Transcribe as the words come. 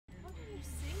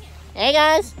Hey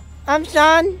guys, I'm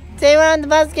Sean. Today we're on the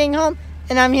bus getting home,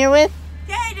 and I'm here with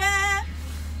Tasia.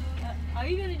 Are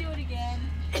you gonna do it again?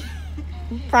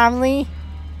 probably.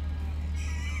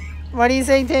 What do you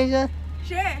say, Tasia?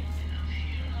 Sure.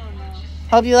 Oh no.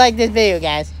 Hope you like this video,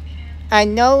 guys. I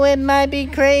know it might be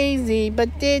crazy,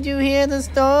 but did you hear the I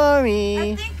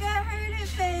story? think I heard it,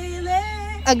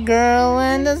 Bailey. A girl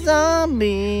and a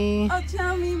zombie. Oh,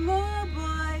 tell me more,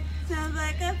 boy. Sounds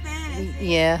like a fantasy.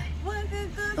 Yeah. What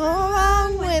could go Go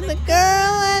wrong with a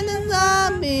girl and a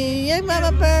zombie. You're from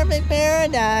a perfect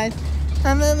paradise.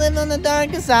 I'm gonna live on the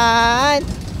darker side.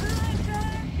 If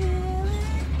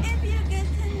you get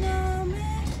to know me,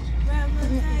 rebel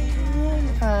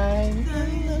tell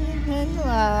you.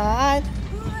 I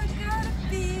got a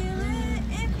feeling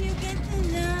if you get to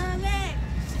know me.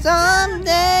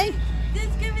 Someday, This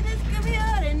could be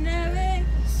ordinary.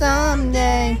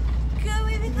 someday, Could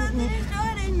we be something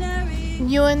extraordinary?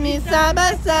 you and me side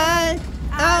by side,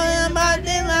 out in the broad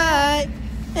daylight.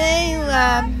 They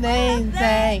laugh, they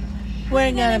say,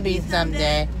 we're gonna be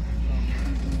someday.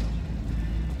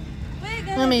 We're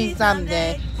Gonna be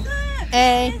someday.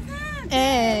 Hey,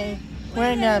 hey,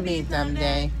 we're gonna be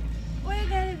someday. We're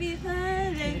gonna be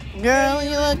someday. Girl,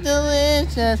 you look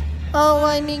delicious. Oh,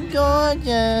 I mean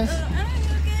gorgeous. Oh, are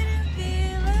you getting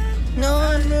feelings? No,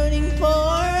 I'm rooting for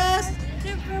us.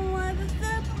 Different ones with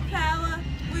superpower.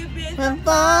 We're big We're and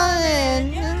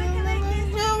falling. You're looking like this.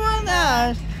 You want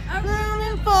ours. I'm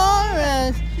Rooting for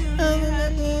us.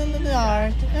 In the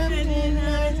dark. In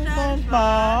the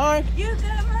park. You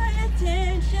got my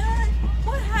attention.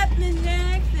 What happened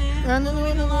next? And then we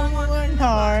work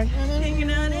hard. Taking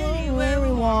out Where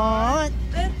we want.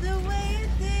 That's the way you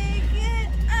take it.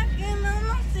 I can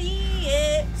almost see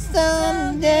it.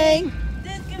 Someday.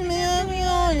 This could be We'll something be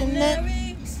on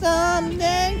ordinary. it.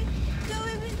 Someday. Could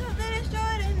we be something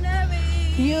extraordinary?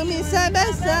 You and me side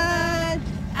by side.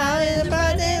 Out in the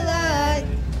broad daylight.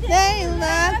 They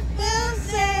laugh, we'll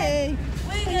say.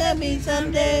 We're gonna be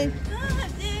someday.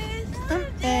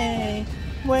 Someday.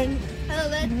 We're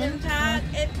Let them talk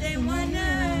if they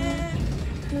wanna.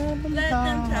 Let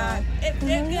them talk if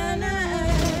they're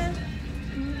gonna.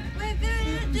 We're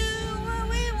gonna do what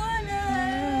we wanna.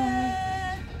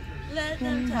 Let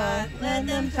them talk, let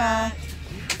them talk.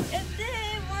 If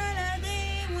they wanna.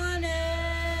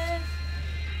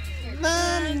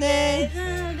 Someday.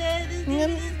 Someday,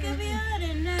 this could be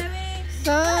ordinary.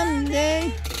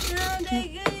 Someday. Someday,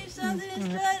 give you something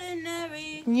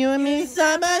extraordinary. You and me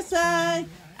side by side.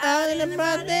 Out in the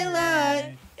broad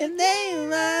daylight. If they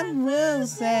laugh, we'll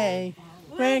say.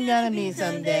 We're gonna be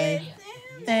someday.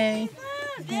 Hey,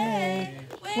 hey.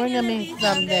 We're gonna be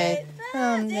someday.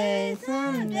 Someday,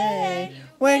 someday.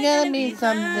 We're gonna be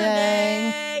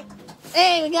someday.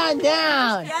 Hey, we got it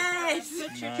down. Yes.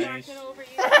 Nice.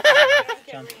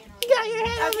 You got your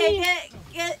hand Okay, on me.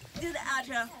 do the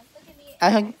outro.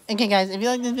 Okay, guys, if you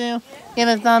like this video, give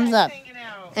it a thumbs up.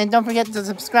 And don't forget to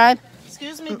subscribe,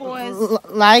 Excuse me, boys.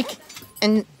 like,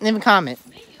 and leave a comment.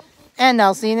 And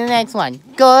I'll see you in the next one.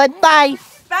 Goodbye.